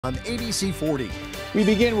On ABC 40. We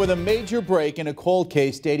begin with a major break in a cold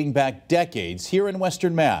case dating back decades here in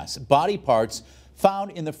Western Mass. Body parts found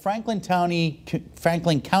in the Franklin County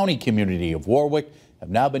community of Warwick have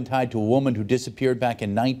now been tied to a woman who disappeared back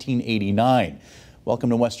in 1989. Welcome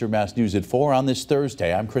to Western Mass News at 4 on this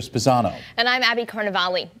Thursday. I'm Chris Pisano. And I'm Abby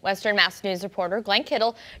Carnevale. Western Mass News reporter Glenn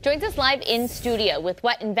Kittle joins us live in studio with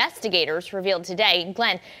what investigators revealed today.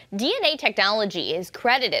 Glenn, DNA technology is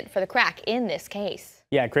credited for the crack in this case.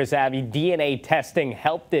 Yeah, Chris, Abby, DNA testing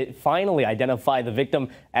helped it finally identify the victim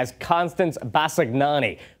as Constance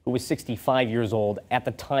Bassignani, who was 65 years old at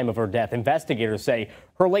the time of her death. Investigators say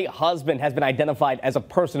her late husband has been identified as a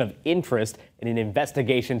person of interest in an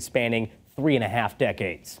investigation spanning 3.5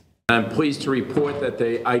 decades. I'm pleased to report that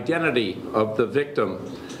the identity of the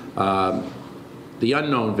victim, the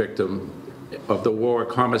unknown victim of the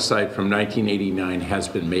Warwick homicide from 1989 has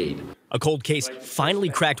been made. A cold case finally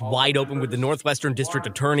cracked wide open with the Northwestern District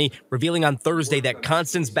Attorney revealing on Thursday that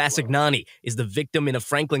Constance Bassignani is the victim in a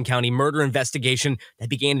Franklin County murder investigation that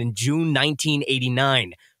began in June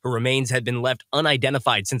 1989. Her remains had been left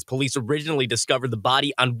unidentified since police originally discovered the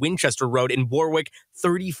body on Winchester Road in Warwick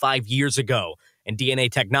 35 years ago. And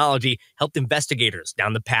DNA technology helped investigators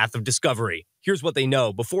down the path of discovery. Here's what they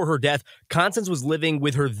know. Before her death, Constance was living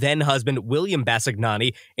with her then-husband, William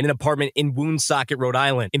Bassignani, in an apartment in Woonsocket, Rhode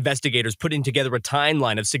Island. Investigators putting together a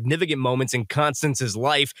timeline of significant moments in Constance's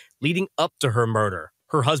life leading up to her murder.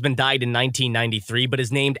 Her husband died in 1993, but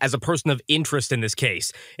is named as a person of interest in this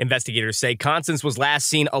case. Investigators say Constance was last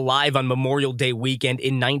seen alive on Memorial Day weekend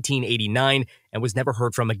in 1989 and was never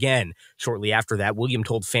heard from again. Shortly after that, William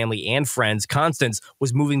told family and friends Constance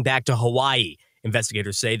was moving back to Hawaii.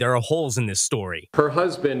 Investigators say there are holes in this story. Her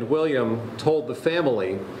husband, William, told the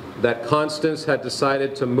family that Constance had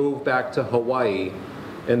decided to move back to Hawaii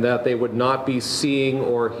and that they would not be seeing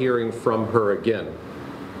or hearing from her again.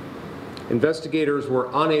 Investigators were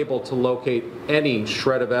unable to locate any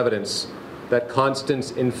shred of evidence that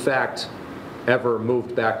Constance, in fact, ever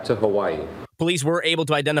moved back to Hawaii. Police were able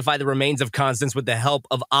to identify the remains of Constance with the help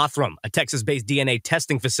of Othram, a Texas-based DNA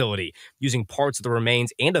testing facility. Using parts of the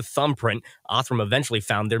remains and a thumbprint, Othram eventually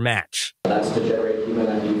found their match. That's to generate human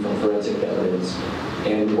ID from forensic evidence.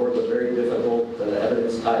 And work was very difficult. The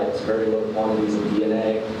evidence types, very low quantities of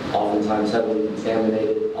DNA, oftentimes heavily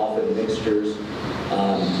contaminated, often mixtures.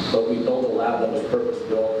 But we built a lab that was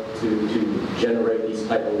purpose-built to generate these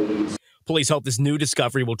type of leads. Police hope this new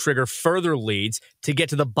discovery will trigger further leads to get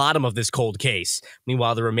to the bottom of this cold case.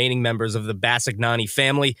 Meanwhile, the remaining members of the Bassignani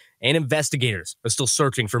family and investigators are still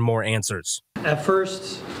searching for more answers. At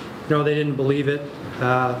first, they didn't believe it,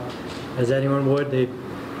 as anyone would. They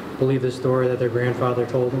believed the story that their grandfather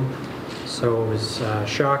told them. So it was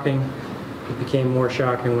shocking. It became more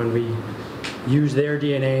shocking when we used their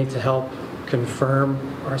DNA to help confirm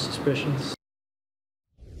our suspicions.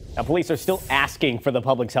 Now, police are still asking for the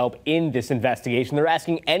public's help in this investigation. They're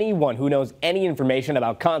asking anyone who knows any information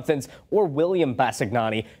about Constance or William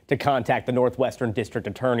Bassignani to contact the Northwestern District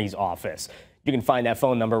Attorney's office. You can find that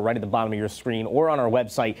phone number right at the bottom of your screen or on our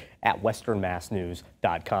website at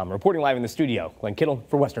westernmassnews.com. Reporting live in the studio, Glenn Kittle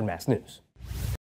for Western Mass News.